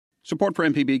Support for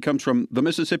MPB comes from the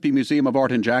Mississippi Museum of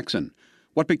Art in Jackson.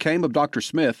 What Became of Dr.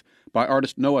 Smith by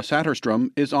artist Noah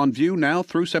Satterstrom is on view now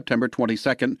through September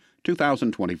 22,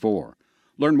 2024.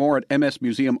 Learn more at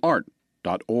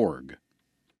msmuseumart.org.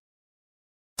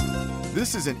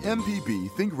 This is an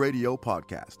MPB Think Radio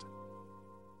podcast.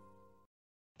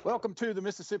 Welcome to the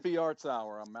Mississippi Arts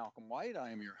Hour. I'm Malcolm White.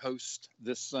 I am your host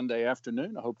this Sunday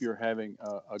afternoon. I hope you're having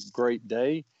a great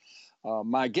day.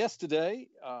 My guest today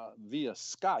via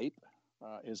Skype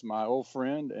is my old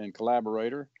friend and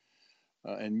collaborator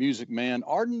and music man,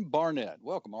 Arden Barnett.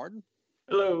 Welcome, Arden.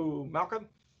 Hello, Malcolm.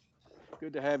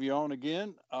 Good to have you on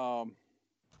again.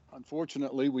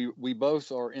 Unfortunately, we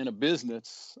both are in a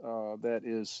business that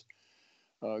is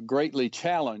greatly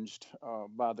challenged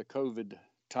by the COVID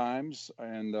times,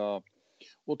 and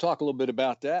we'll talk a little bit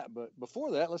about that. But before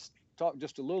that, let's talk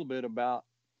just a little bit about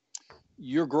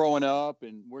your growing up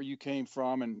and where you came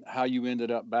from and how you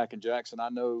ended up back in Jackson. I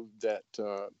know that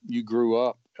you grew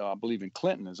up, I believe, in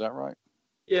Clinton. Is that right?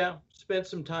 Yeah, spent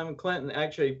some time in Clinton,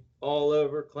 actually all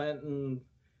over Clinton,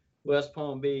 West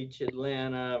Palm Beach,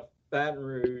 Atlanta, Baton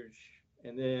Rouge,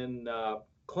 and then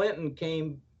Clinton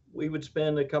came. We would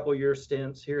spend a couple year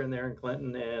stints here and there in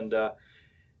Clinton, and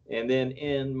then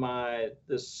in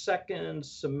the second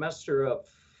semester of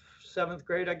seventh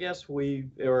grade, I guess,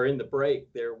 or in the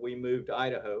break there, we moved to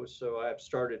Idaho. So I've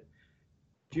started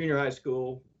junior high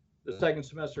school, the second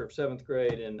semester of seventh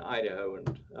grade in Idaho,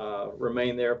 and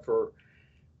remained there for,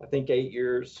 I think, 8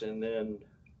 years, and then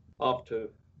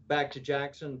back to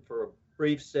Jackson for a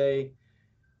brief stay,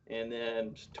 and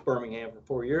then to Birmingham for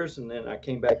 4 years. And then I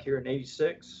came back here in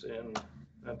 '86, and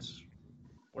that's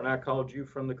when I called you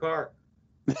from the car.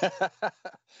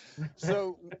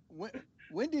 So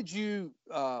when did you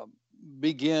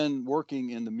begin working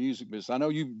in the music business? I know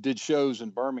you did shows in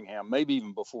Birmingham, maybe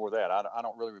even before that. I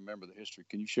don't really remember the history.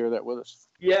 Can you share that with us?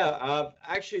 Yeah,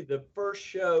 actually, the first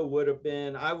show would have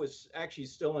been, I was actually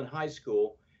still in high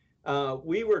school.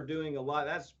 We were doing a lot.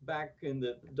 That's back in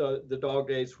the dog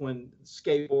days when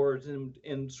skateboards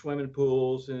and swimming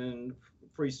pools and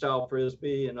freestyle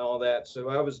frisbee and all that. So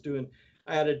I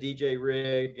had a DJ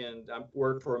rig, and I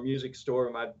worked for a music store,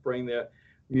 and I'd bring the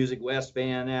Music West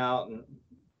band out and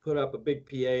put up a big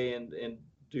PA and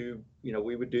do,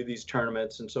 we would do these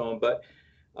tournaments and so on. But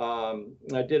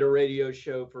I did a radio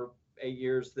show for 8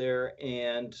 years there,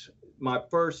 and my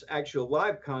first actual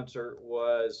live concert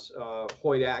was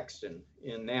Hoyt Axton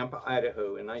in Nampa,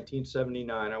 Idaho in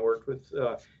 1979. I worked with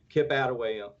Kip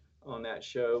Attaway on that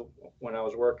show when I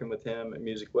was working with him at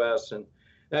Music West, and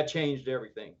that changed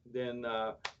everything. Then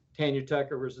Tanya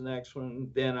Tucker was the next one.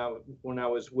 Then when I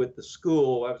was with the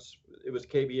school, it was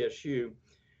KBSU,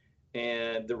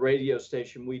 and the radio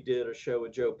station, we did a show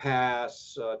with Joe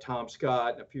Pass, Tom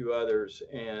Scott, and a few others.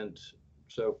 And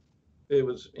so it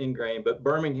was ingrained. But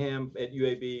Birmingham at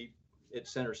UAB at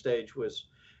Center Stage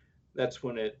that's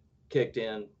when it kicked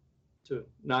in to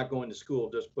not going to school,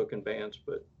 just booking bands,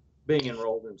 but being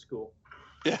enrolled in school.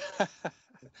 Yeah.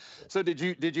 So did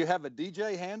you have a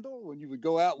DJ handle when you would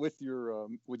go out with your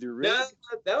rig?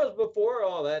 That was before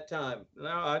all that time.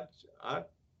 No,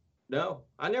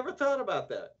 I never thought about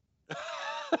that.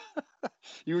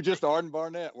 You were just Arden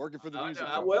Barnett working for the music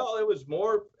company. Well, it was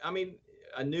more. I mean,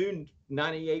 I knew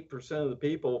 98% of the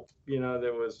people,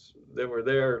 that were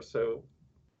there. So,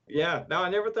 yeah. No, I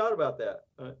never thought about that.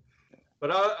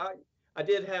 But I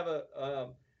did have a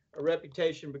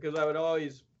reputation because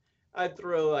I'd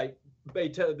throw like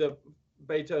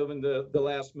Beethoven, the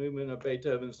last movement of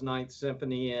Beethoven's Ninth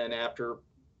Symphony in after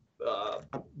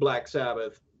Black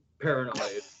Sabbath,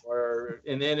 Paranoid,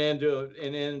 and then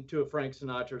into a Frank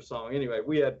Sinatra song. Anyway,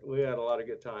 we had a lot of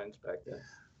good times back then.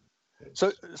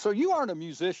 So you aren't a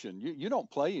musician. You don't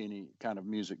play any kind of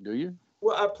music, do you?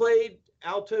 Well, I played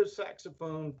alto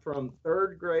saxophone from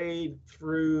third grade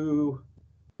through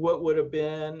what would have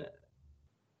been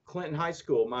Clinton High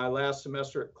School, my last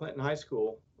semester at Clinton High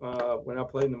School, when I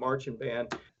played in the marching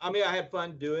band. I mean, I had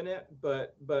fun doing it,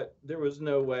 but there was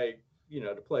no way,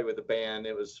 to play with a band.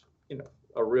 It was,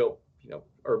 a real,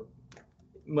 or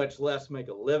much less make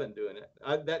a living doing it.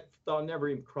 That thought never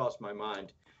even crossed my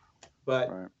mind, but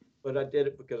I did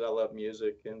it because I love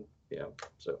music, and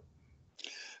so.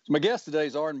 So my guest today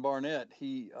is Arden Barnett.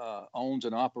 He owns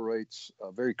and operates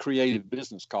a very creative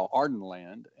business called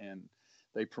Ardenland, and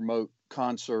they promote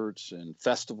concerts and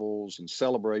festivals and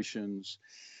celebrations.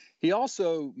 He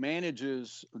also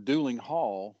manages Duling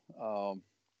Hall,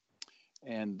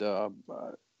 and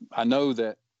I know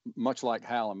that much like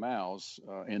Hal and Mouse,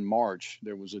 in March,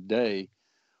 there was a day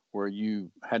where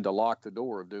you had to lock the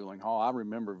door of Duling Hall. I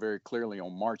remember very clearly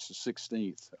on March the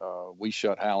 16th, we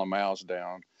shut Hal and Mouse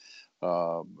down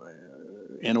uh,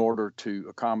 in order to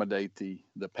accommodate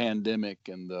the pandemic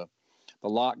and the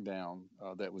lockdown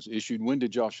that was issued. When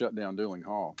did y'all shut down Dueling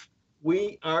Hall?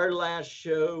 Our last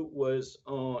show was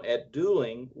at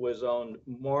Dueling was on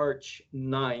March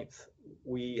 9th.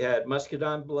 We had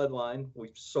Muscadine Bloodline.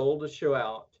 We sold the show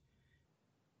out.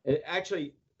 And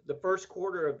actually, the first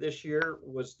quarter of this year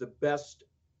was the best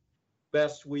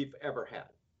we've ever had.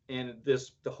 And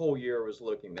the whole year was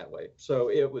looking that way. So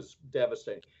it was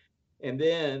devastating. And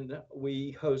then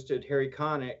we hosted Harry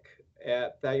Connick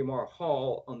at Thalliamore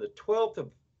Hall on the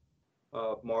 12th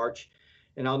of March.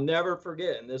 And I'll never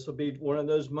forget, and this will be one of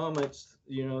those moments,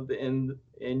 in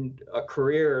a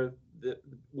career that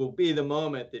will be the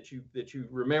moment that you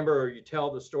remember, or you tell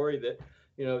the story that,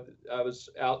 I was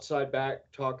outside back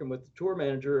talking with the tour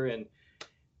manager,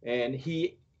 and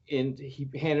he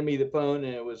handed me the phone,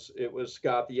 and it was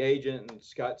Scott, the agent, and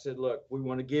Scott said, "Look, we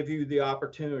want to give you the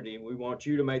opportunity. We want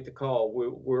you to make the call.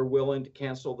 We're willing to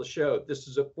cancel the show. This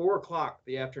is at 4:00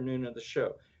 the afternoon of the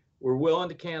show. We're willing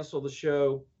to cancel the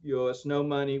show. You owe us no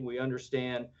money. We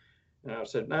understand." And I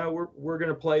said, "No, we're going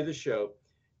to play the show."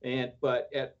 But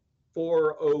at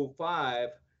 4:05,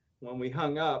 when we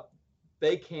hung up,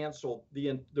 they canceled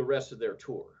the rest of their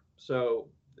tour. So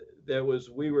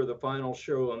we were the final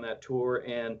show on that tour.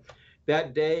 And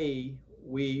that day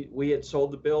we had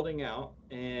sold the building out,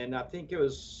 and I think it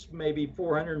was maybe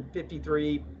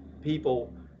 453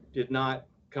 people did not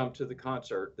come to the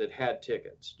concert that had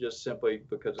tickets, just simply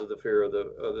because of the fear of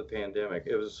the pandemic.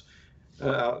 It was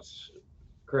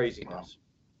craziness.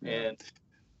 Wow. And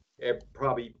it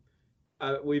probably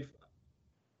I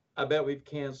bet we've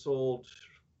canceled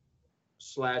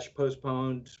 /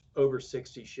 postponed over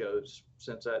 60 shows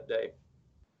since that day.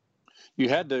 You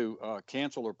had to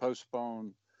cancel or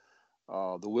postpone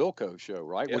the Wilco show,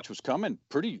 right? Yep. Which was coming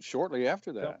pretty shortly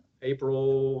after that. Yep.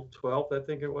 April 12th, I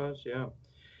think it was. Yeah.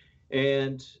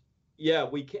 And yeah,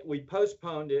 we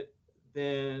postponed it.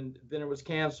 Then it was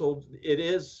canceled. It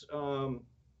is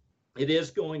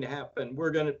going to happen.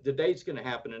 The date's going to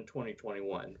happen in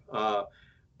 2021.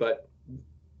 But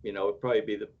it'll probably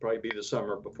be the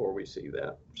summer before we see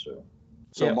that. So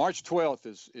yeah. March 12th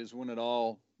is when it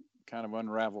all kind of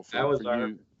unraveled for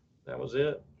you. That was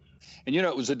it. And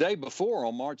it was the day before,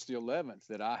 on March the 11th,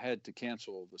 that I had to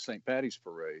cancel the St. Patty's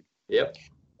Parade. Yep.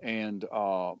 And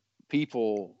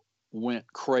people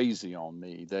went crazy on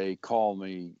me. They called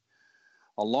me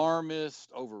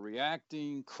alarmist,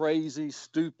 overreacting, crazy,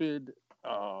 stupid,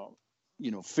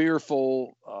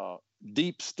 fearful,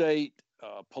 deep state,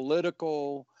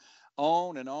 political,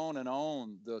 on and on and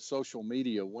on. The social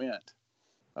media went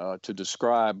to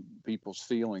describe people's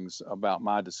feelings about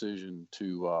my decision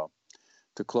to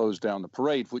close down the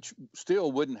parade, which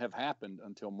still wouldn't have happened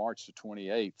until March the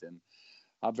 28th. And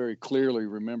I very clearly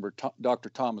remember Dr.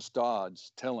 Thomas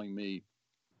Dodds telling me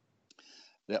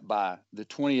that by the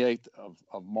 28th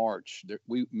of March,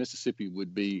 Mississippi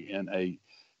would be in a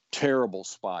terrible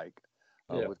spike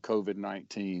with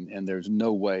COVID-19, and there's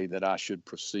no way that I should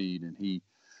proceed. And he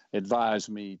advised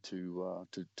me to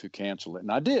cancel it,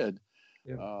 and I did.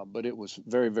 Yeah. But it was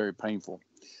very, very painful.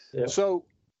 Yeah. So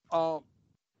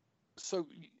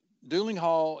Dueling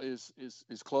Hall is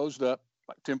closed up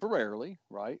temporarily,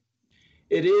 right?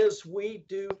 It is. We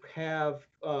do have.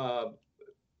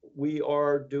 We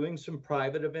are doing some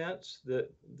private events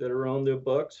that are on the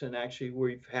books, and actually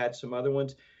we've had some other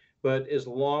ones. But as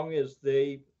long as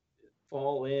they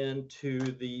fall into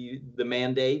the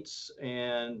mandates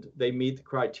and they meet the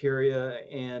criteria,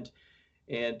 and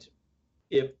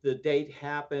if the date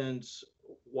happens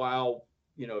while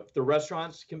if the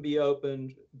restaurants can be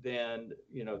opened, then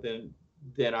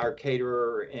then our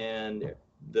caterer and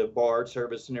the bar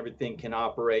service and everything can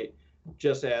operate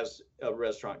just as a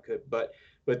restaurant could. But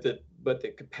the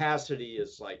capacity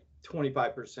is like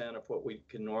 25% of what we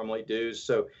can normally do.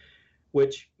 So,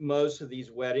 which most of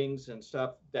these weddings and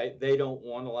stuff, they don't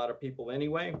want a lot of people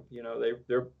anyway.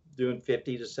 They're doing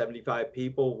 50 to 75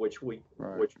 people, which we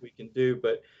can do.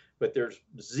 But there's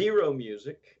zero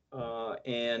music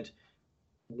and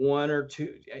one or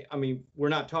two. I mean, we're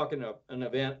not talking an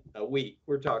event a week.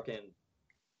 We're talking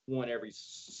one every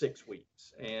 6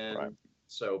 weeks. And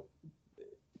so,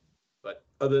 but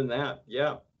other than that,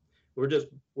 yeah,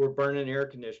 we're burning air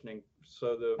conditioning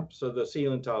so the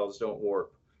ceiling tiles don't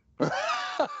warp.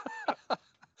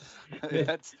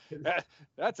 That's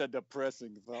a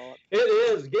depressing thought. It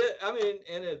is.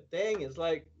 And the thing is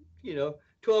like,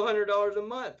 $1,200 a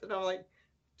month, and I'm like,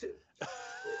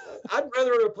 I'd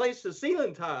rather replace the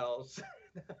ceiling tiles.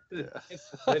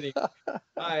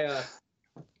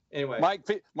 Anyway,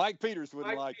 Mike Peters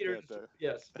wouldn't like that though.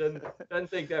 Yes,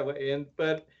 doesn't think that way.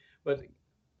 But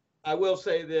I will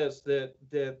say this, that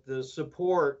the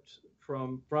support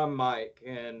from Mike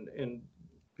and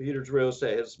Peters Real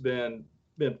Estate has been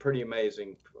pretty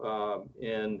amazing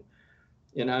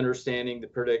in understanding the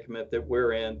predicament that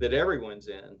we're in, that everyone's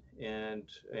in,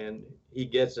 and he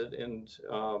gets it, and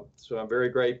so I'm very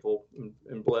grateful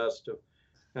and blessed to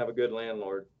have a good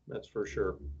landlord. That's for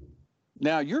sure.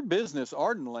 Now, your business,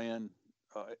 Ardenland,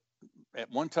 at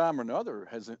one time or another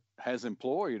has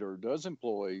employed or does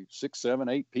employ 6, 7,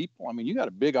 8 people. I mean, you got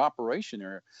a big operation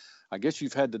there. I guess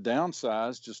you've had to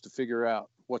downsize just to figure out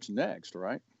what's next,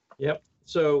 right? Yep.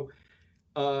 So,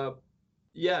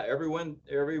 yeah, everyone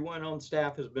on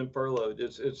staff has been furloughed.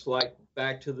 It's like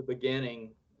back to the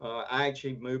beginning. I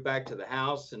actually moved back to the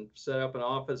house and set up an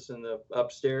office in the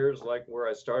upstairs, like where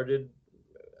I started,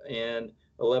 and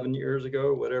 11 years ago,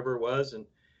 or whatever it was, and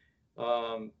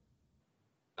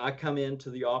I come into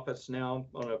the office now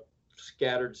on a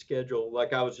scattered schedule.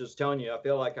 Like I was just telling you, I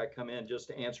feel like I come in just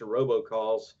to answer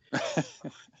robocalls,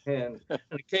 and an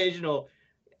occasional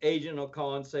agent will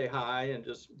call and say hi and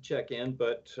just check in.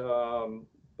 But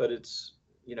it's,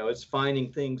 it's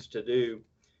finding things to do.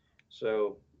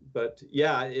 So, but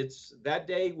yeah, it's that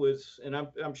day was, and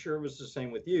I'm sure it was the same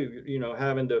with you.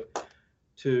 Having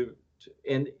to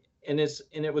and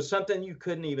it was something you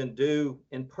couldn't even do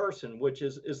in person, which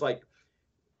is like,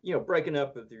 breaking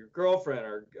up with your girlfriend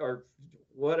or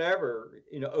whatever,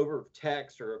 over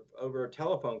text or over a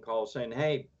telephone call saying,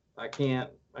 hey, I can't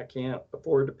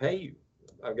afford to pay you.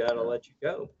 I've got to let you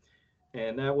go.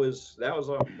 And that was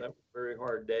a very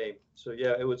hard day. So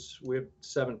yeah, we had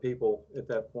 7 people at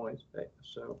that point.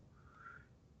 So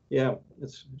yeah,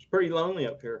 it's pretty lonely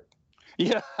up here.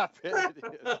 Yeah, I bet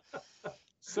it is.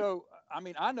 So, I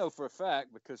mean, I know for a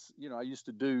fact, because, I used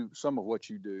to do some of what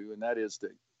you do, and that is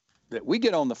that we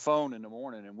get on the phone in the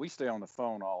morning and we stay on the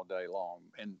phone all day long.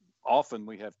 And often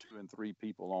we have 2 and 3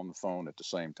 people on the phone at the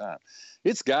same time.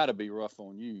 It's got to be rough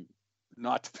on you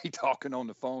not to be talking on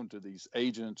the phone to these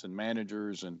agents and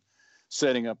managers and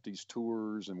setting up these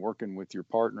tours and working with your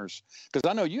partners. Because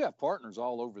I know you have partners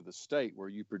all over the state where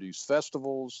you produce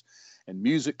festivals and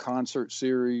music concert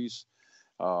series.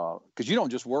 Because you don't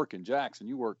just work in Jackson,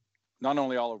 you work not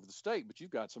only all over the state, but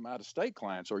you've got some out-of-state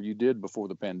clients, or you did before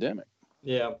the pandemic.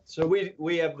 Yeah, so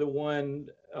we have the one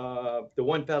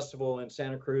festival in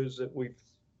Santa Cruz that we've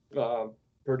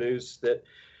produced, that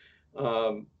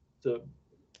the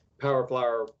Power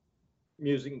Flower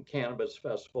Music and Cannabis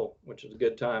Festival, which is a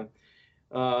good time.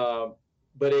 But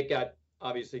it got,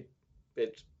 obviously,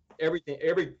 it's everything.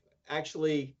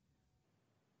 Actually,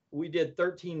 we did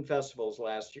 13 festivals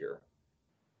last year.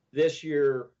 This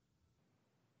year,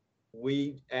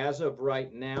 as of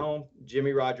right now,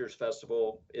 Jimmy Rogers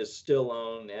Festival is still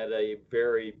on at a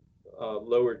very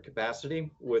lowered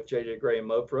capacity with JJ Gray and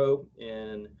Mofro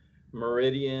in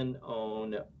Meridian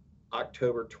on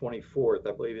October 24th,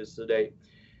 I believe is the date.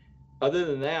 Other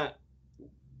than that,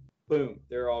 boom,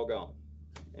 they're all gone.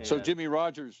 And so Jimmy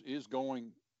Rogers is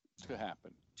going to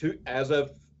happen. As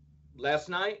of last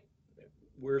night,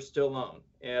 we're still on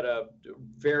at a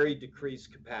very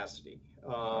decreased capacity.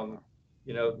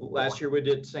 Last year we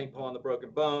did St. Paul and the Broken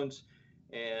Bones,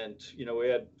 and we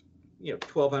had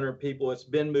 1,200 people. It's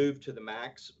been moved to the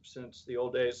max since the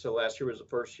old days. So last year was the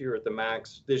first year at the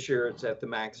max. This year it's at the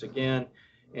max again,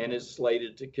 and it's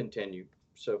slated to continue.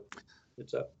 So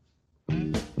it's up.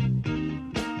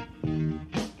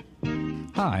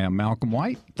 Hi, I'm Malcolm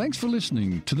White. Thanks for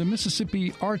listening to the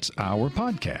Mississippi Arts Hour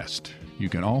podcast. You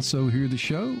can also hear the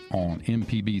show on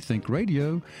MPB Think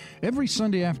Radio every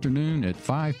Sunday afternoon at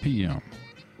 5 p.m.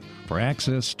 For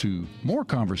access to more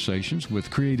conversations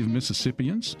with creative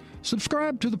Mississippians,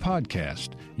 subscribe to the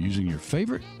podcast using your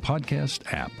favorite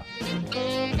podcast app.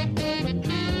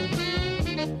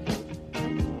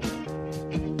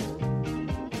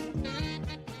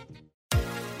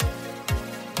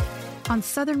 On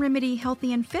Southern Remedy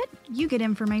Healthy and Fit, you get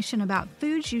information about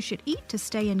foods you should eat to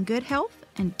stay in good health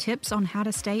and tips on how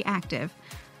to stay active.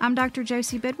 I'm Dr.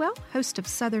 Josie Bidwell, host of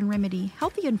Southern Remedy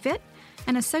Healthy and Fit,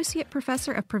 and Associate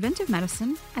Professor of Preventive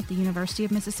Medicine at the University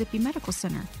of Mississippi Medical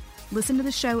Center. Listen to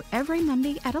the show every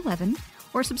Monday at 11,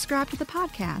 or subscribe to the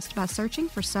podcast by searching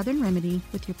for Southern Remedy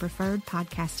with your preferred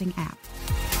podcasting app.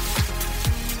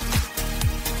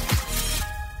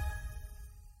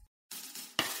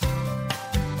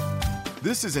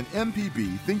 This is an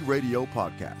MPB Think Radio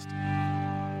podcast.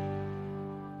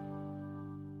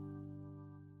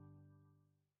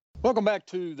 Welcome back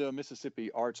to the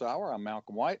Mississippi Arts Hour. I'm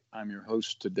Malcolm White. I'm your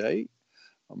host today.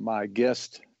 My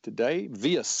guest today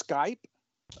via Skype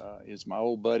is my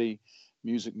old buddy,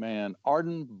 music man,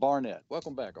 Arden Barnett.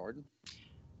 Welcome back, Arden.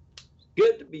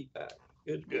 Good to be back.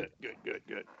 Good.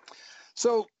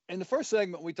 So in the first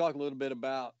segment, we talked a little bit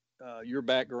about your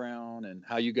background and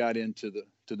how you got into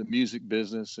the music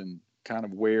business and kind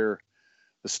of where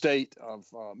the state of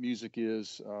music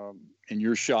is in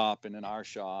your shop and in our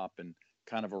shop and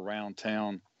kind of around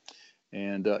town.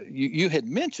 And you had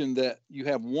mentioned that you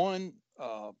have one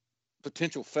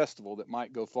potential festival that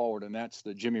might go forward, and that's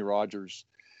the Jimmie Rodgers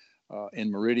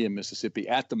in Meridian, Mississippi,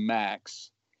 at the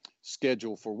Max,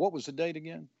 scheduled for, what was the date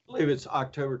again? I believe it's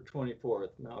October 24th,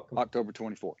 Malcolm. October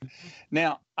 24th.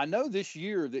 Now, I know this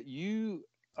year that you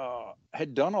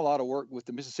had done a lot of work with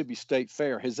the Mississippi State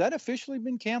Fair. Has that officially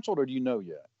been canceled, or do you know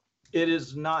yet? It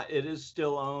is not. It is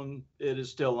still owned.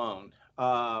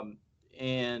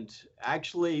 And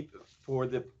actually, for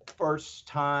the first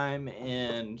time,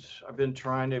 and I've been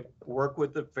trying to work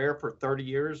with the fair for 30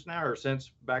 years now, or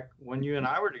since back when you and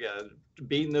I were together,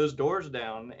 beating those doors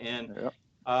down. And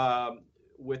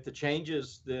with the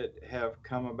changes that have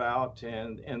come about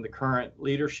and the current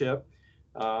leadership,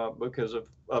 because of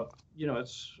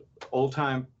it's old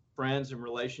time friends and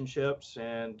relationships,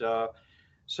 and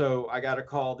so I got a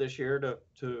call this year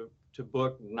to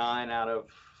book 9 out of,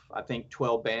 I think,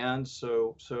 12 bands.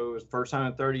 So it's the first time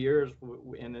in 30 years,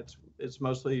 and it's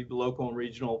mostly local and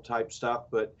regional type stuff,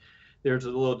 but there's a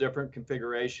little different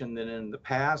configuration than in the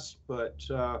past. But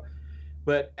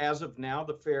as of now,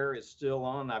 the fair is still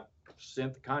on. I've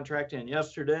sent the contract in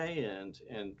yesterday, and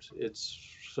it's,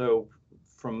 so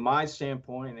from my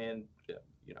standpoint, and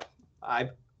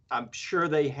I'm sure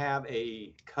they have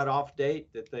a cutoff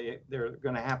date that they're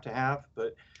going to have,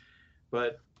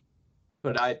 but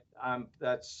I'm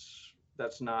that's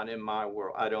not in my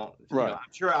world. I don't. Right. I'm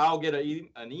sure I'll get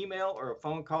an email or a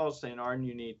phone call saying, "Arden,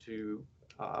 you need to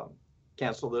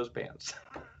cancel those bands,"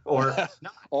 or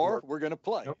we're going to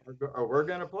play, or we're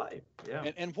going to play. Yeah.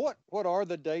 And what are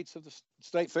the dates of the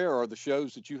State Fair, or the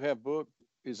shows that you have booked?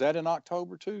 Is that in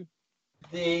October too?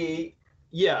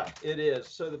 Yeah, it is.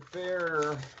 So the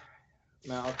fair,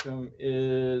 Malcolm,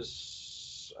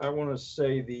 is, I want to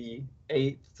say, the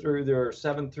 8th through their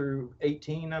 7th through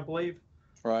 18, I believe.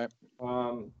 Right.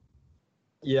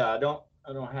 Yeah, I don't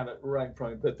have it right in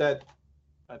front of me, but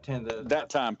that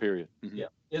time period. Mm-hmm. Yeah,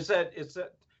 it's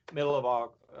that middle of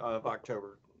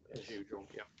October as usual.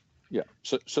 Yeah. Yeah.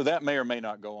 So that may or may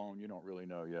not go on. You don't really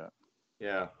know yet.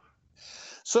 Yeah.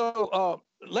 So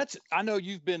I know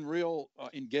you've been real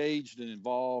engaged and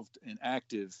involved and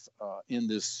active in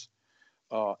this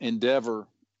endeavor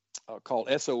called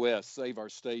SOS, Save Our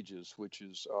Stages, which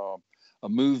is a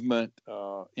movement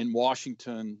in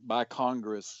Washington by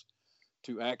Congress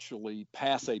to actually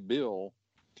pass a bill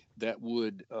that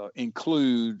would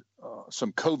include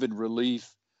some COVID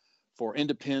relief for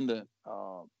independent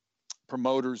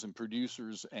promoters and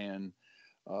producers and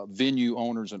venue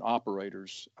owners and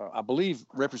operators. I believe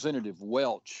Representative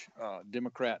Welch,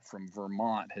 Democrat from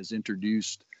Vermont, has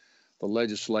introduced the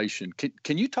legislation.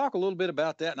 Can you talk a little bit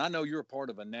about that? And I know you're a part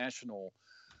of a national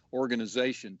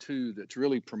organization too that's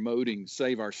really promoting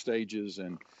Save Our Stages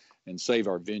and Save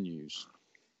Our Venues.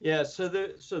 Yeah, so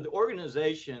the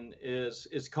organization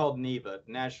is called NIVA,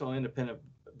 National Independent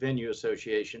Venue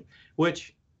Association,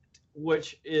 which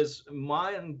is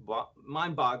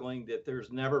mind-boggling that there's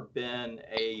never been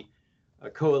a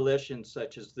coalition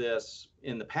such as this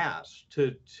in the past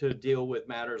to deal with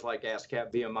matters like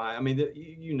ASCAP, BMI. I mean,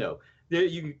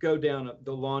 you could go down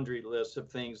the laundry list of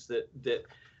things that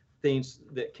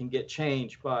can get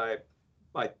changed by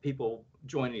people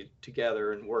joining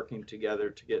together and working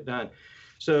together to get done.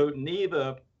 So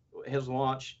NIVA has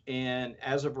launched, and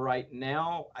as of right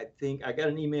now, I think I got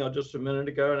an email just a minute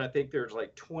ago, and I think there's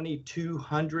like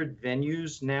 2,200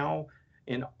 venues now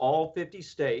in all 50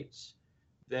 states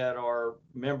that are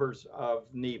members of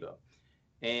NIVA.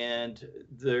 And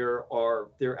there are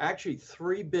actually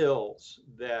 3 bills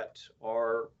that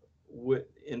are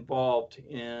involved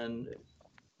in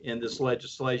this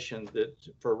legislation that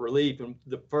for relief. And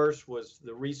the first was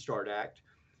the Restart Act,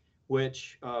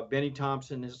 which Benny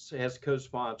Thompson has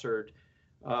co-sponsored.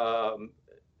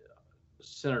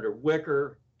 Senator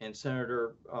Wicker and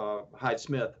Senator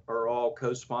Hyde-Smith are all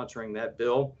co-sponsoring that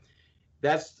bill.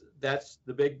 That's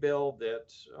the big bill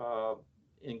that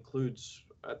includes,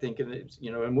 I think,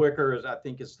 and Wicker is, I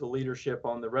think, is the leadership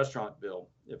on the restaurant bill,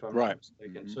 if I'm not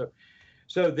mistaken. Mm-hmm.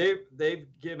 So they've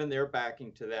given their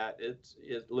backing to that.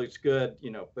 It looks good,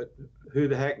 but who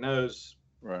the heck knows,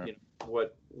 right?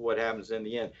 What happens in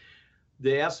the end.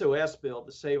 The SOS bill,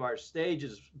 the Save Our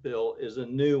Stages bill, is a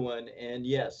new one, and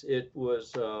yes, it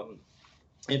was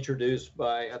introduced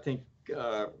by, I think,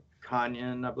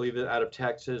 Kanyan, I believe, out of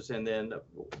Texas, and then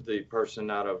the person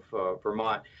out of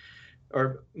Vermont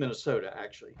or Minnesota,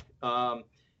 actually.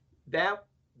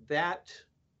 that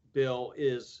bill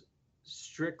is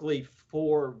strictly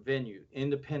for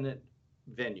independent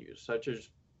venues, such as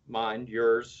mine,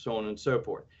 yours, so on and so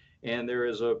forth. And there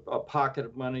is a pocket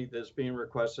of money that's being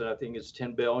requested. I think it's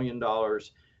 $10 billion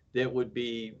that would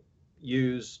be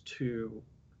used to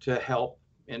help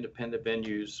independent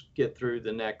venues get through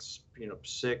the next,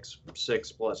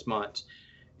 6+ months.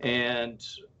 And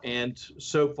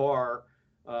so far,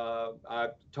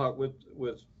 I've talked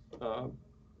with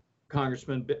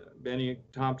Congressman Benny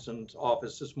Thompson's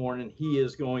office this morning. He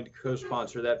is going to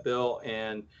co-sponsor that bill,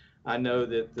 and I know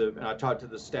that I talked to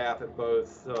the staff at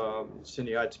both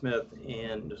Cindy Hyde-Smith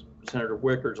and Senator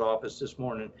Wicker's office this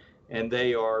morning, and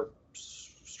they are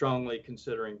strongly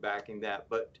considering backing that.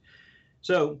 But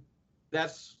so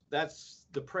that's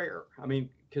the prayer. I mean,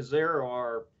 because there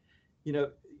are, I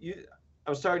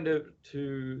was talking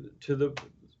to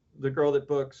the girl that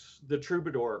books the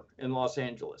Troubadour in Los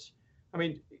Angeles. I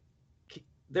mean,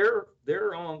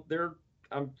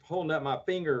 I'm holding up my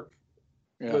finger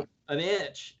with an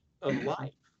inch of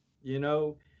life,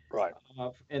 Right.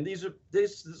 And this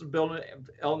is building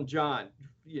Elton John,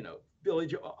 Billy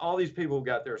Joel, all these people who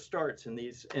got their starts in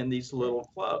these little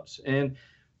clubs, and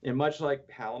much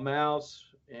like Hal & Mouse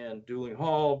and Dueling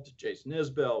Hall, Jason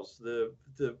Isbell's, the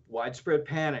Widespread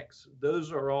Panics,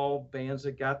 those are all bands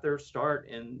that got their start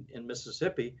in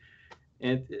Mississippi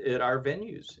and at our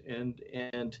venues, and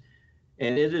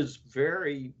it is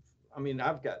very, I mean,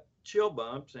 I've got chill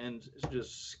bumps and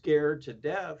just scared to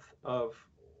death of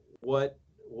what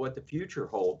the future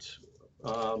holds.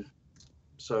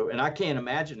 And I can't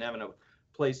imagine having a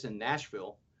place in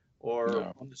Nashville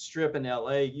or on the Strip in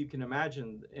LA. You can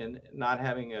imagine and not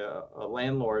having a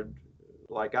landlord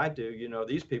like I do.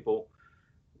 These people,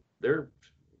 there's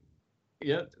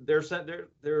the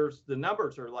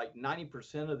numbers are like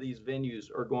 90% of these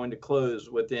venues are going to close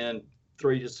within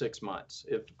 3 to 6 months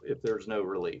if there's no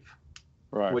relief,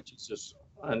 right? Which is just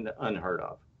unheard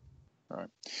of. Right.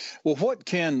 Well, what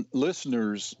can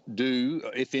listeners do,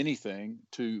 if anything,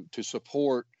 to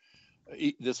support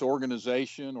this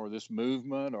organization or this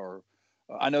movement? Or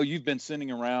I know you've been sending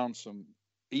around some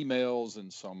emails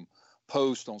and some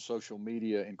posts on social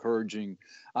media encouraging.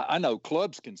 I know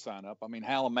clubs can sign up. I mean,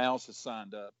 Hal & Mouse has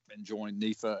signed up and joined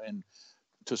NEFA and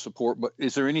to support. But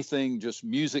is there anything just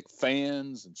music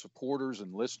fans and supporters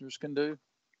and listeners can do?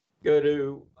 Go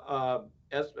to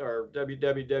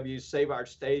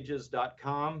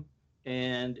www.saveourstages.com,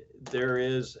 and there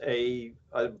is a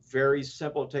very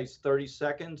simple, it takes 30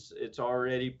 seconds. It's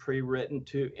already pre-written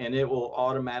and it will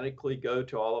automatically go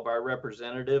to all of our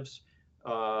representatives.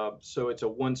 So it's a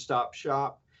one-stop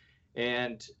shop.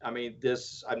 And I mean,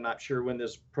 I'm not sure when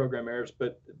this program airs,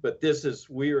 but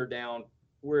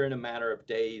we're in a matter of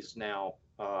days now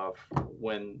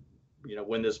when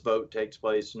this vote takes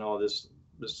place and all this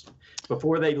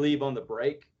before they leave on the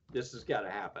break. This has got to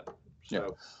happen.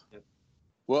 So, yeah.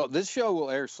 Well, this show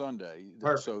will air Sunday.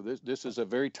 Perfect. So this is a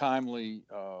very timely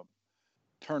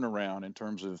turnaround in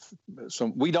terms of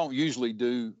we don't usually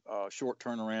do short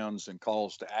turnarounds and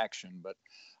calls to action, but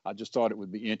I just thought it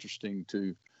would be interesting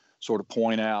to sort of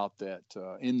point out that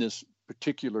in this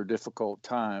particular difficult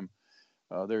time,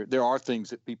 there are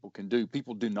things that people can do.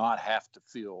 People do not have to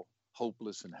feel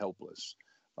hopeless and helpless.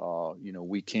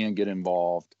 We can get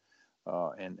involved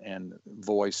and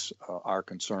voice our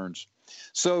concerns.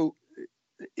 So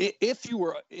if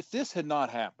this had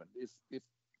not happened, if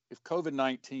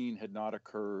COVID-19 had not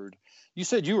occurred, you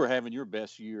said you were having your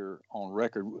best year on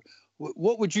record.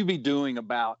 What would you be doing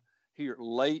about here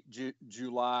late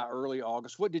July, early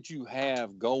August? What did you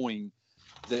have going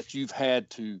that you've had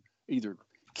to either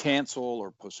cancel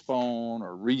or postpone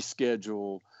or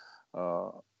reschedule?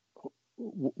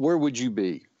 Where would you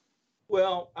be?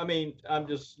 Well, I mean, I'm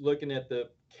just looking at the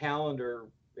calendar,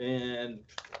 and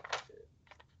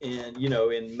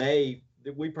in May,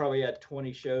 we probably had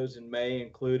 20 shows in May,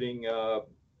 including a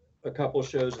couple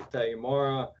shows at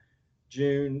Thalia.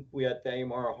 June, we had Thalia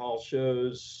Hall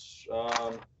shows,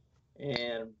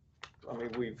 and I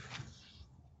mean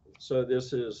so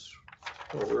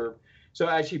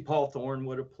actually Paul Thorne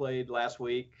would have played last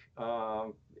week,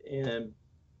 and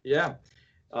yeah,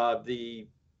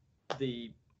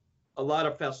 a lot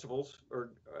of festivals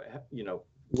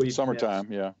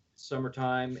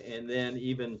summertime, and then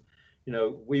even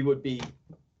we would be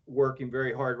working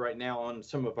very hard right now on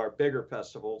some of our bigger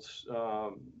festivals,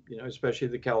 especially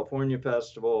the California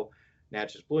Festival,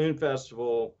 Natchez Balloon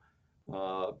Festival,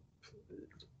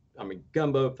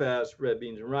 Gumbo Fest, Red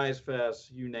Beans and Rice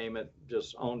Fest, you name it,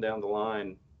 just on down the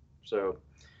line. So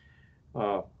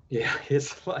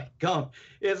it's like going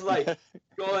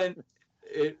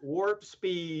it warp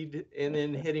speed and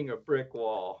then hitting a brick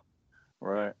wall.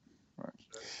 Right.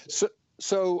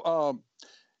 So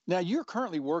now you're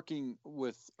currently working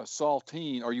with a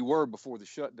Saltine, or you were before the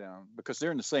shutdown, because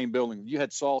they're in the same building. You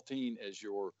had Saltine as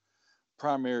your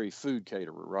primary food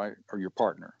caterer, right? Or your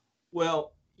partner?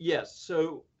 Well, yes.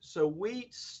 So we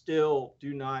still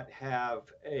do not have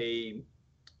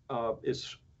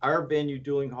it's our venue,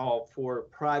 Dueling Hall, for a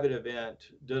private event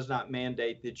does not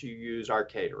mandate that you use our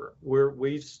caterer.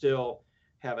 We still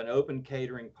have an open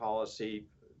catering policy.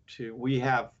 We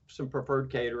have some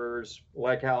preferred caterers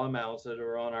like Hal & Mal's that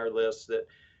are on our list that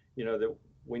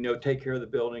we know take care of the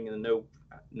building and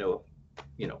know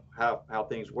how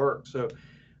things work. So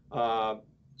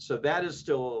that is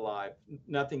still alive.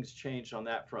 Nothing's changed on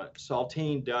that front.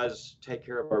 Saltine does take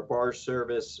care of our bar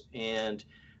service, and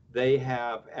they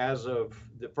have, as of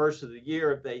the first of the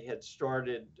year, they had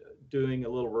started doing a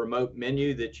little remote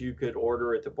menu that you could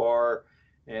order at the bar,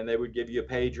 and they would give you a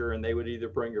pager, and they would either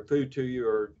bring your food to you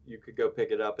or you could go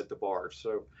pick it up at the bar.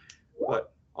 So,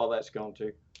 but all that's gone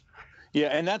too. Yeah,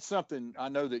 and that's something I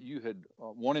know that you had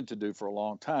wanted to do for a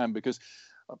long time, because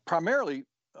primarily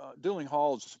Dueling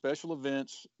Hall is a special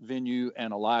events venue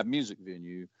and a live music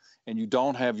venue, and you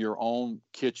don't have your own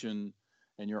kitchen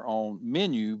and your own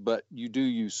menu, but you do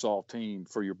use Saltine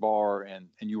for your bar, and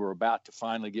you were about to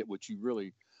finally get what you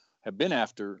really have been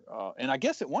after. And I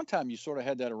guess at one time you sort of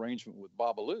had that arrangement with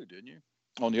Babalu, didn't you?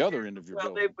 On the other end of your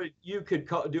building. You could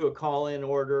do a call-in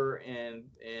order, and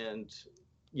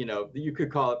you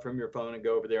could call it from your phone and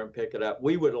go over there and pick it up.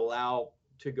 We would allow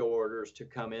to-go orders to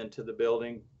come into the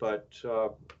building, but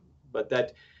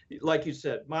that, like you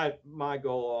said, my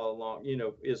goal all along,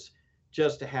 is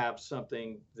just to have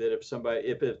something that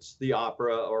if it's the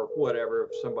opera or whatever,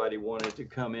 if somebody wanted to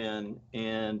come in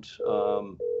and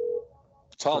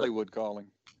it's Hollywood calling.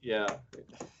 Yeah.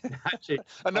 Actually,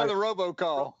 another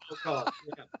robocall. Yeah.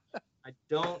 I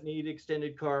don't need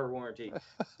extended car warranty.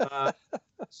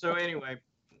 So anyway,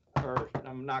 or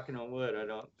I'm knocking on wood. I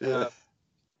don't.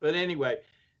 But anyway,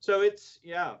 so it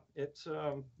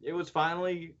was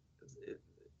finally,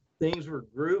 things were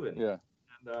grooving. Yeah.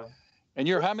 And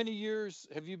how many years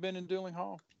have you been in Dueling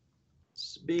Hall?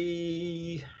 It's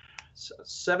be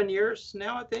 7 years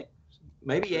now, I think.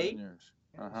 Maybe 8 years.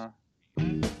 Uh-huh.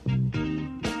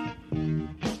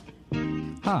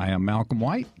 Hi, I'm Malcolm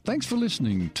White. Thanks for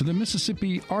listening to the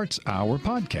Mississippi Arts Hour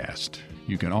podcast.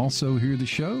 You can also hear the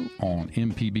show on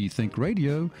MPB Think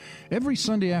Radio every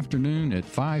Sunday afternoon at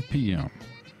 5 p.m.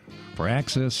 For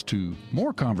access to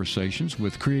more conversations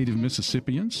with creative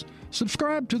Mississippians,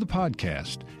 subscribe to the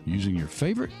podcast using your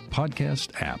favorite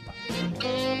podcast app.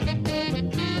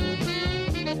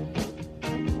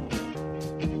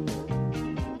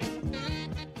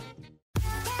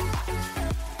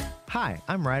 Hi,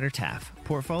 I'm Ryder Taff,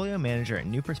 Portfolio Manager at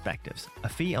New Perspectives, a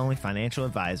fee-only financial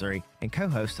advisory and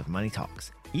co-host of Money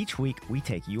Talks. Each week, we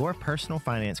take your personal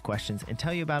finance questions and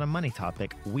tell you about a money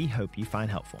topic we hope you find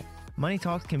helpful. Money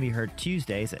Talks can be heard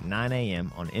Tuesdays at 9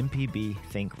 a.m. on MPB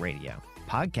Think Radio.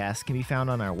 Podcasts can be found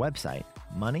on our website,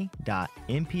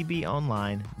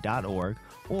 money.mpbonline.org,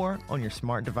 or on your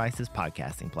smart device's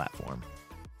podcasting platform.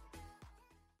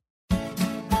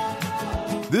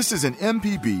 This is an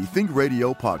MPB Think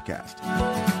Radio podcast.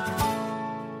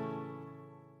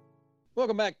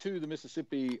 Welcome back to the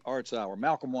Mississippi Arts Hour.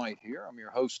 Malcolm White here. I'm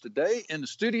your host today in the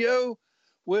studio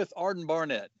with Arden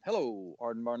Barnett. Hello,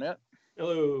 Arden Barnett.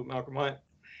 Hello, Malcolm White.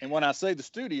 And when I say the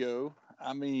studio,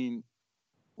 I mean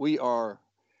we are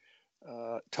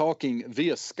talking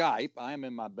via Skype. I am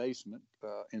in my basement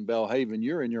in Belhaven.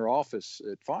 You're in your office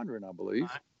at Fondren, I believe.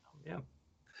 Yeah.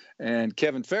 And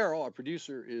Kevin Farrell, our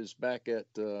producer, is back at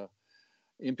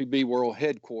MPB World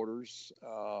Headquarters,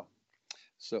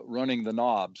 so running the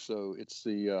knob. So it's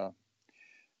the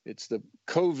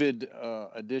COVID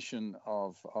edition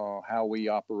of how we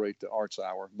operate the Arts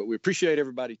Hour. But we appreciate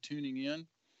everybody tuning in.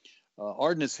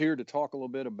 Arden is here to talk a little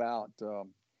bit about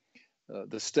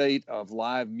the state of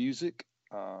live music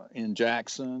in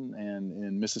Jackson and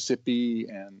in Mississippi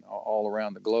and all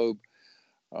around the globe.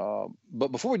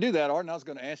 But before we do that, Arden, I was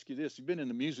going to ask you this. You've been in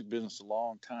the music business a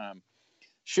long time.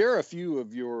 Share a few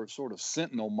of your sort of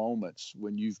sentinel moments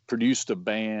when you've produced a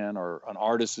band or an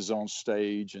artist is on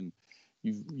stage and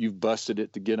you've busted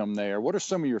it to get them there. What are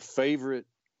some of your favorite,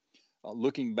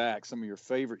 looking back, some of your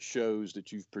favorite shows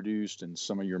that you've produced and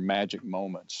some of your magic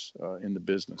moments in the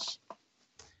business?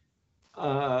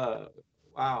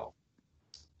 Wow.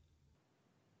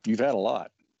 You've had a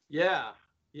lot. Yeah,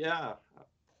 I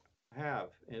have.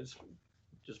 And it's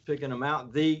just picking them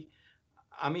out.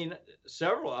 I mean,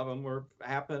 several of them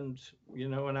happened,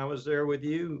 when I was there with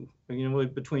you,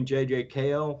 between J.J.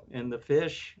 Cale and the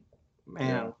Fish.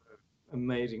 Man,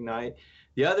 amazing night.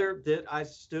 The other that I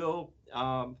still,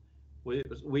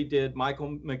 we did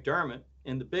Michael McDermott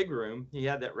in the big room. He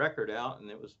had that record out,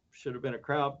 and should have been a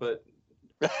crowd, but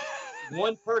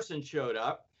one person showed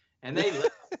up, and they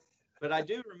left. But I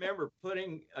do remember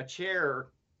putting a chair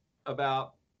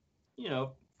about,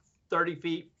 30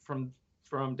 feet from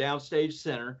downstage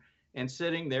center and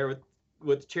sitting there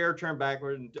with the chair turned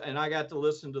backward, and I got to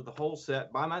listen to the whole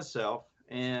set by myself.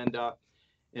 And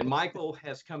Michael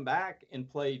has come back and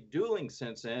played dueling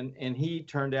since then, and he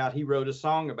wrote a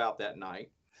song about that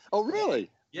night. Oh,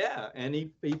 really? Yeah, and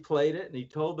he played it, and he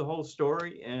told the whole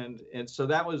story, and so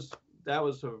that was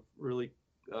a really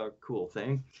cool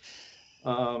thing.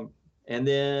 And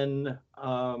then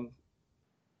I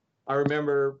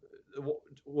remember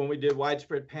when we did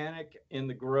Widespread Panic in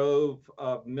the Grove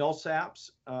of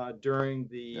Millsaps during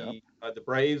the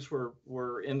Braves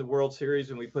were in the World Series,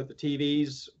 and we put the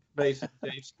TVs facing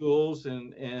Dave Schools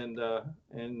and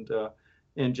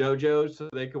JoJo so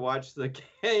they could watch the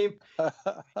game.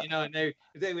 And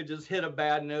they would just hit a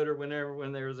bad note when there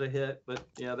was a hit. But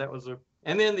yeah, that was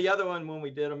and then the other one when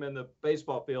we did them in the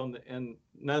baseball field, and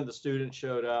none of the students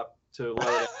showed up to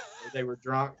load it. They were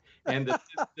drunk, and the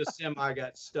semi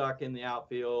got stuck in the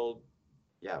outfield.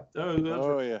 Yeah.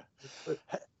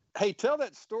 Hey, tell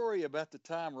that story about the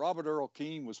time Robert Earl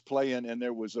Keen was playing, and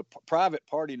there was a private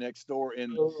party next door,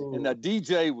 and the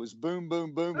DJ was boom,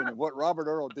 boom, booming, and what Robert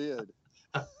Earl did.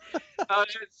 And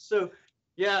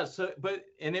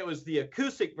it was the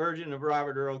acoustic version of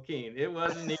Robert Earl Keen. It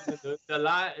wasn't even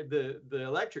the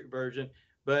electric version.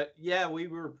 But yeah, we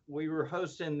were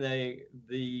hosting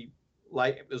the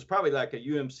it was probably like a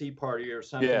UMC party or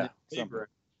something. Yeah,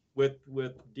 with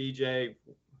DJ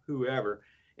whoever,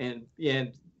 and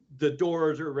the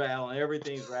doors are rattling,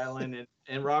 everything's rattling,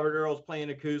 and Robert Earl's playing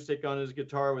acoustic on his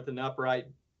guitar with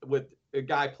a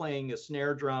guy playing a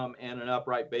snare drum and an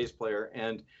upright bass player,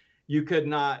 and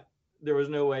there was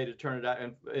no way to turn it out.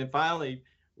 And finally,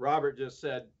 Robert just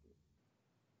said,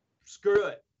 "Screw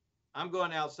it, I'm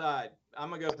going outside. I'm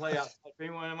gonna go play outside. If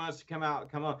anyone wants to come out,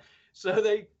 come on." So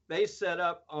they set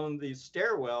up on the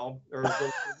stairwell or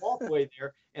the walkway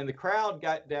there, and the crowd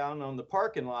got down on the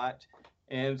parking lot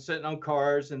and sitting on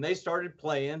cars, and they started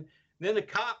playing. Then a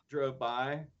cop drove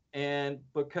by, and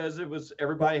because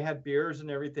everybody had beers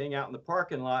and everything out in the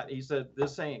parking lot, he said,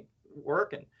 "This ain't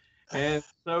working." And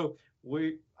so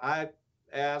I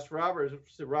asked Robert,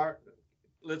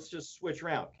 let's just switch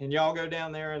around. Can y'all go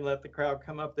down there and let the crowd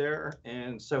come up there?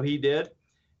 And so he did.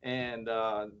 And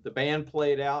the band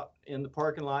played out in the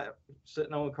parking lot,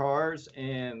 sitting on cars,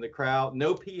 and the crowd,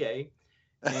 no PA,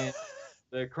 and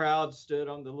the crowd stood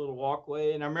on the little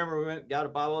walkway. And I remember we went and got a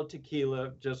bottle of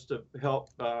tequila just to help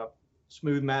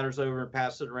smooth matters over and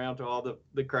pass it around to all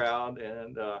the crowd.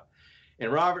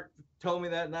 And Robert told me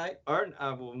that night, "Art,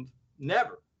 I will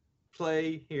never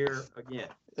play here again."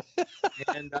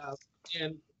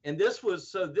 And this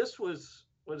was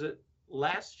it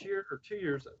last year or 2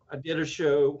 years? I did a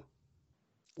show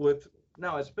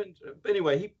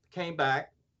anyway, he came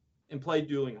back and played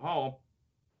Dueling Hall,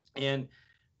 and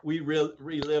we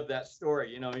relived that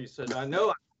story. He said, "I know,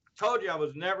 I told you I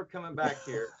was never coming back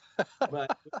here,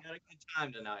 but we had a good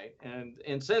time tonight."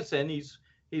 And since then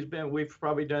we've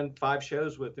probably done 5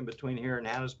 shows with him between here and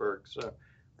Hattiesburg. So,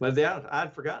 but yeah,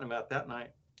 I'd forgotten about that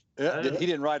night. Yeah, he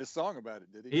didn't write a song about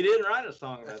it, did he? He didn't write a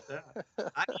song about that.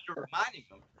 I need to remind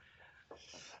him.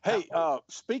 Hey,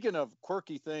 speaking of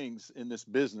quirky things in this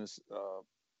business,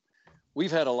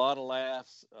 we've had a lot of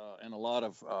laughs and a lot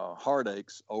of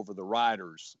heartaches over the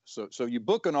writers. So you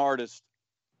book an artist,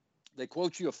 they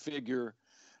quote you a figure,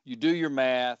 you do your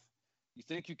math, you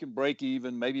think you can break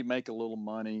even, maybe make a little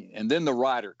money, and then the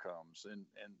writer comes and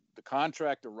the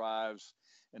contract arrives,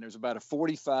 and there's about a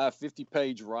 45,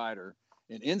 50-page writer,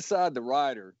 and inside the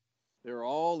writer, there are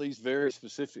all these very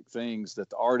specific things that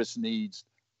the artist needs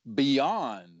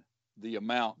beyond the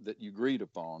amount that you agreed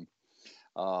upon.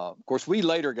 Of course, we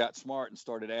later got smart and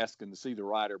started asking to see the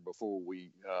writer before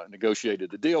we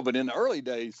negotiated the deal. But in the early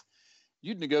days,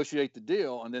 you'd negotiate the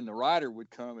deal, and then the writer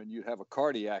would come and you'd have a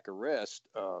cardiac arrest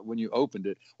when you opened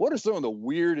it. What are some of the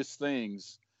weirdest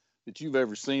things that you've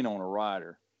ever seen on a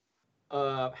writer?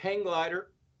 Hang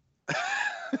glider,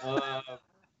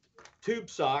 tube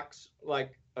socks,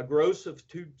 like a gross of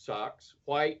tube socks,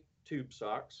 white tube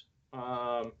socks.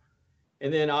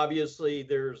 And then obviously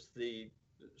there's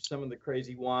some of the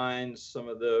crazy wines, some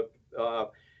of the,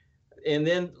 and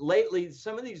then lately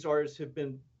some of these artists have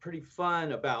been pretty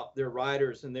fun about their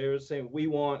writers, and they're saying, we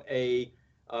want a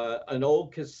an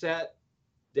old cassette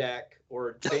deck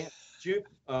or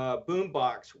boom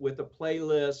box with a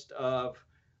playlist of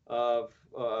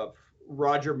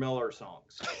Roger Miller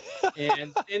songs,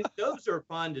 and those are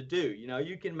fun to do. You know,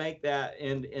 you can make that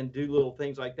and do little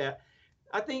things like that.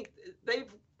 I think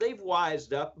they've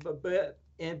wised up a bit,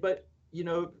 but you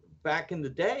know, back in the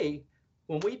day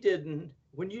when you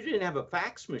didn't have a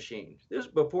fax machine, this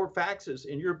is before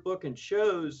faxes, and you're booking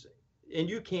shows and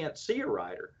you can't see a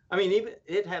rider. I mean, even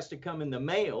it has to come in the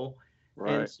mail,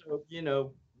 Right. And so you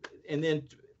know, and then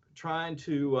trying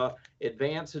to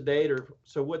advance a date, or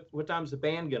so what time's the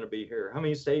band going to be here? How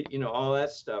many state? You know, all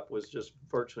that stuff was just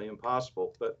virtually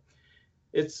impossible. But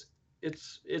it's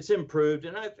improved,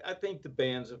 and I think the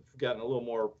bands have gotten a little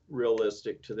more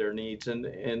realistic to their needs,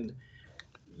 and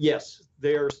yes,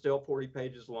 they are still 40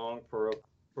 pages long or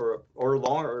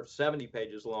longer, or 70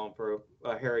 pages long for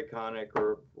a Harry Connick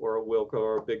or a Wilco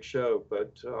or a Big Show,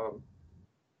 but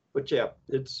yeah,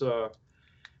 it's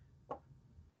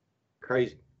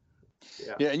crazy.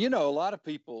 Yeah, and you know, a lot of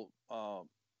people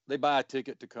they buy a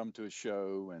ticket to come to a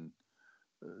show, and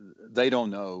they don't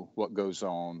know what goes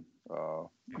on.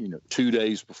 You know, 2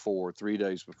 days before, 3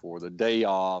 days before, the day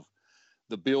of,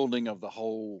 the building of the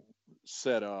whole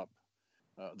setup,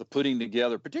 the putting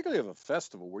together, particularly of a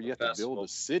festival where you have to build a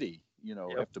city. You know,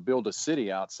 you have to build a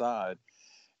city outside,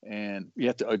 and you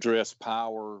have to address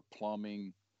power,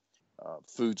 plumbing,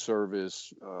 food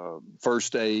service,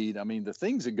 first aid. I mean, the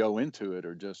things that go into it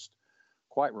are just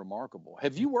quite remarkable.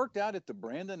 Have you worked out at the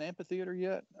Brandon Amphitheater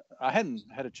yet? I hadn't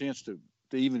had a chance to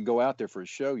even go out there for a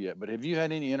show yet, but have you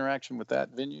had any interaction with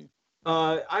that venue?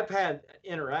 I've had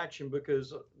interaction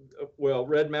because, well,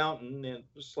 Red Mountain and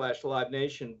 / Live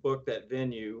Nation booked that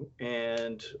venue,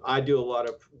 and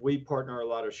we partner a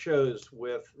lot of shows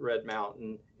with Red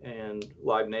Mountain and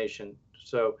Live Nation.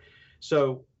 So,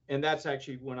 and that's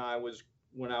actually when I was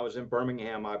in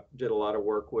Birmingham, I did a lot of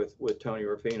work with Tony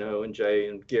Rufino and Jay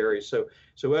and Gary. So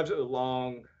we have a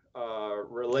long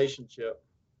relationship.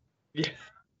 Yeah.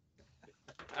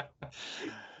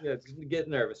 Yeah, get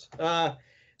nervous.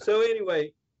 So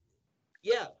anyway,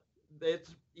 yeah,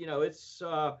 it's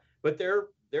but they're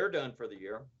done for the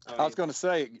year. I was going to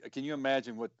say, can you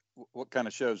imagine what kind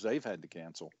of shows they've had to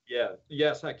cancel? Yeah.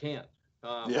 Yes, I can.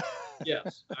 Yeah.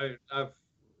 Yes,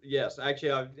 yes.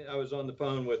 Actually, I was on the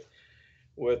phone with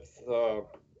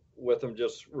them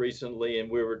just recently,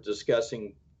 and we were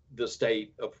discussing the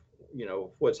state of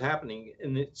what's happening,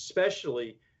 and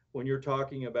especially when you're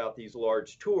talking about these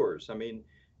large tours. I mean,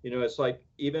 it's like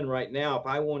even right now, if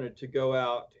I wanted to go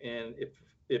out and if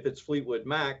it's Fleetwood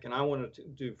Mac and I wanted to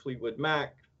do Fleetwood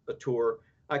Mac a tour,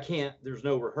 I can't. There's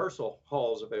no rehearsal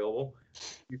halls available.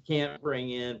 You can't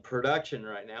bring in production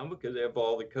right now because they have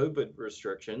all the COVID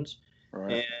restrictions,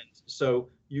 right. And so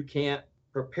you can't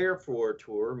prepare for a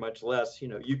tour, much less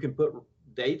you can put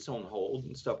dates on hold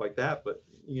and stuff like that. But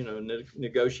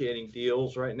negotiating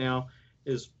deals right now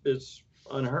is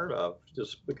unheard of,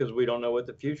 just because we don't know what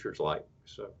the future's like.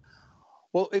 So,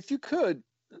 well, if you could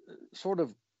sort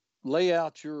of lay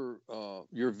out your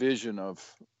vision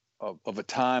of a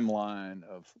timeline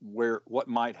of what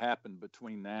might happen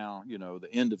between now, the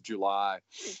end of July,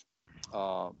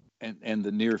 and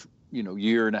the near,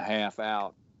 year and a half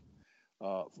out,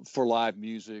 for live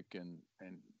music and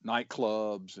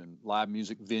nightclubs and live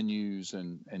music venues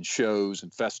and shows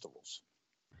and festivals.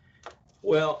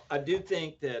 Well, I do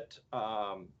think that,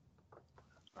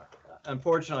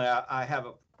 unfortunately, I have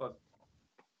a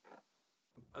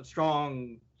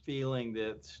strong feeling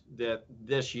that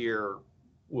this year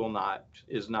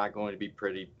is not going to be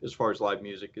pretty as far as live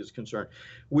music is concerned.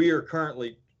 We are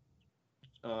currently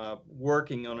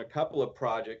working on a couple of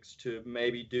projects to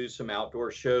maybe do some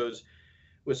outdoor shows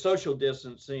with social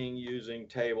distancing, using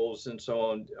tables and so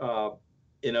on,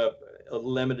 in a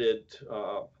limited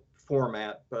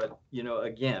format. But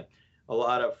again,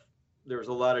 there's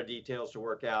a lot of details to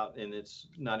work out, and it's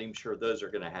not even sure those are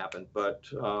going to happen. But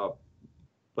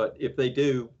if they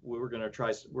do, we're going to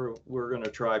try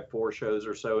 4 shows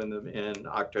or so in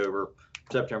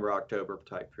September, October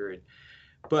type period.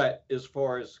 But as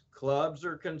far as clubs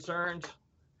are concerned,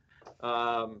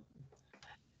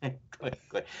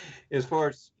 as far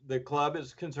as the club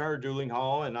is concerned, Dueling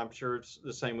Hall, and I'm sure it's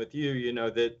the same with you,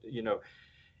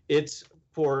 it's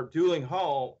for Dueling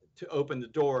Hall to open the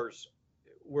doors.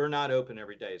 We're not open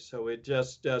every day, so it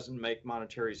just doesn't make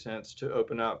monetary sense to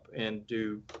open up and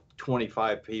do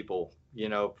 25 people,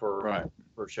 for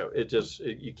show.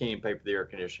 You can't pay for the air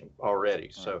conditioning already.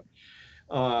 Right. So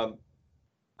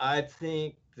I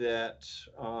think that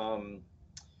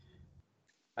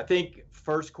I think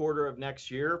first quarter of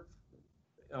next year,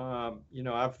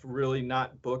 I've really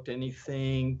not booked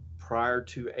anything prior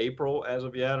to April as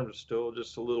of yet. I'm still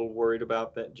just a little worried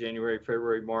about that January,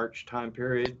 February, March time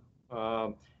period.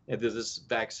 If this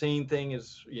vaccine thing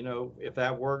is, if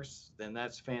that works, then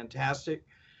that's fantastic.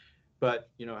 But,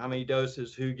 how many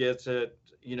doses, who gets it,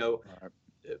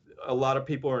 a lot of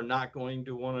people are not going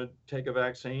to want to take a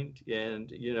vaccine.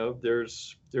 And,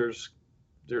 there's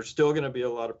still going to be a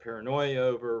lot of paranoia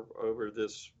over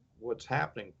this, what's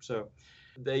happening. So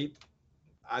they,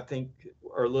 I think,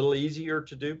 are a little easier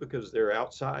to do because they're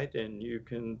outside and you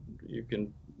can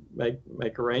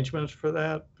make arrangements for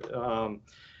that.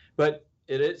 But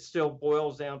it still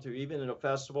boils down to, even in a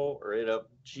festival or at a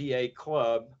GA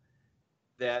club,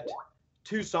 that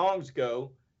 2 songs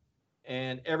go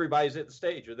and everybody's at the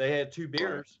stage, or they had 2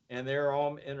 beers and they're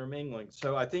all intermingling.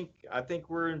 So I think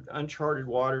we're in uncharted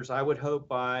waters. I would hope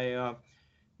by,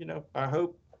 I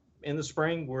hope in the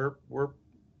spring we're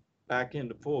back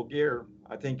into full gear.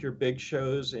 I think your big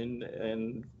shows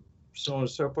and so on and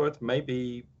so forth,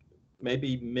 maybe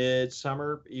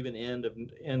mid-summer, even end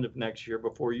of next year,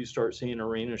 before you start seeing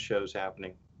arena shows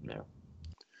happening.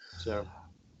 So.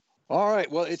 All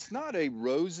right. Well, it's not a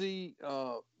rosy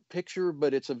picture,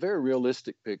 but it's a very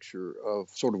realistic picture of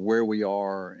sort of where we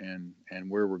are and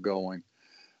where we're going.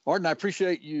 Arden, I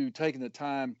appreciate you taking the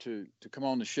time to come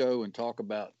on the show and talk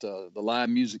about the live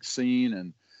music scene,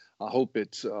 and I hope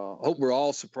hope we're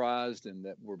all surprised and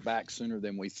that we're back sooner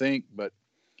than we think. But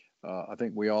I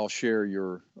think we all share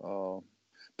your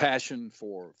passion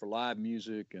for live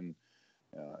music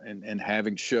and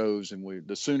having shows, and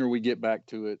the sooner we get back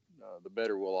to it, the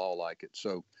better we'll all like it.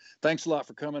 So thanks a lot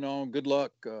for coming on. Good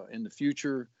luck in the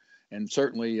future. And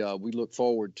certainly we look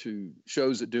forward to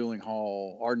shows at Dueling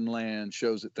Hall, Ardenland,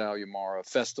 shows at Thalia Mara,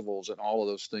 festivals, and all of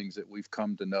those things that we've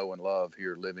come to know and love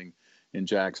here living in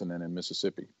Jackson and in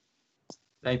Mississippi.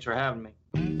 Thanks for having me.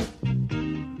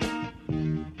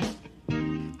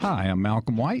 Hi, I'm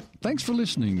Malcolm White. Thanks for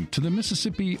listening to the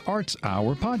Mississippi Arts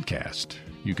Hour podcast.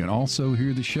 You can also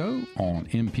hear the show on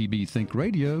MPB Think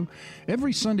Radio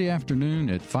every Sunday afternoon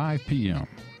at 5 p.m.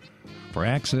 For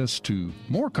access to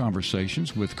more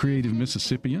conversations with creative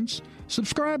Mississippians,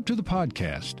 subscribe to the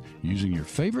podcast using your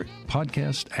favorite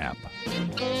podcast app.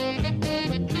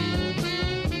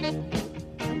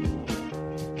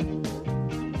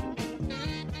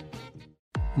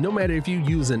 No matter if you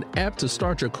use an app to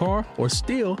start your car or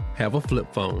still have a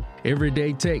flip phone,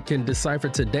 Everyday Tech can decipher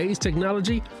today's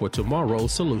technology for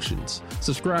tomorrow's solutions.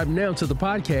 Subscribe now to the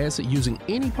podcast using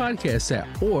any podcast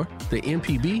app or the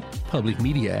MPB Public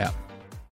Media app.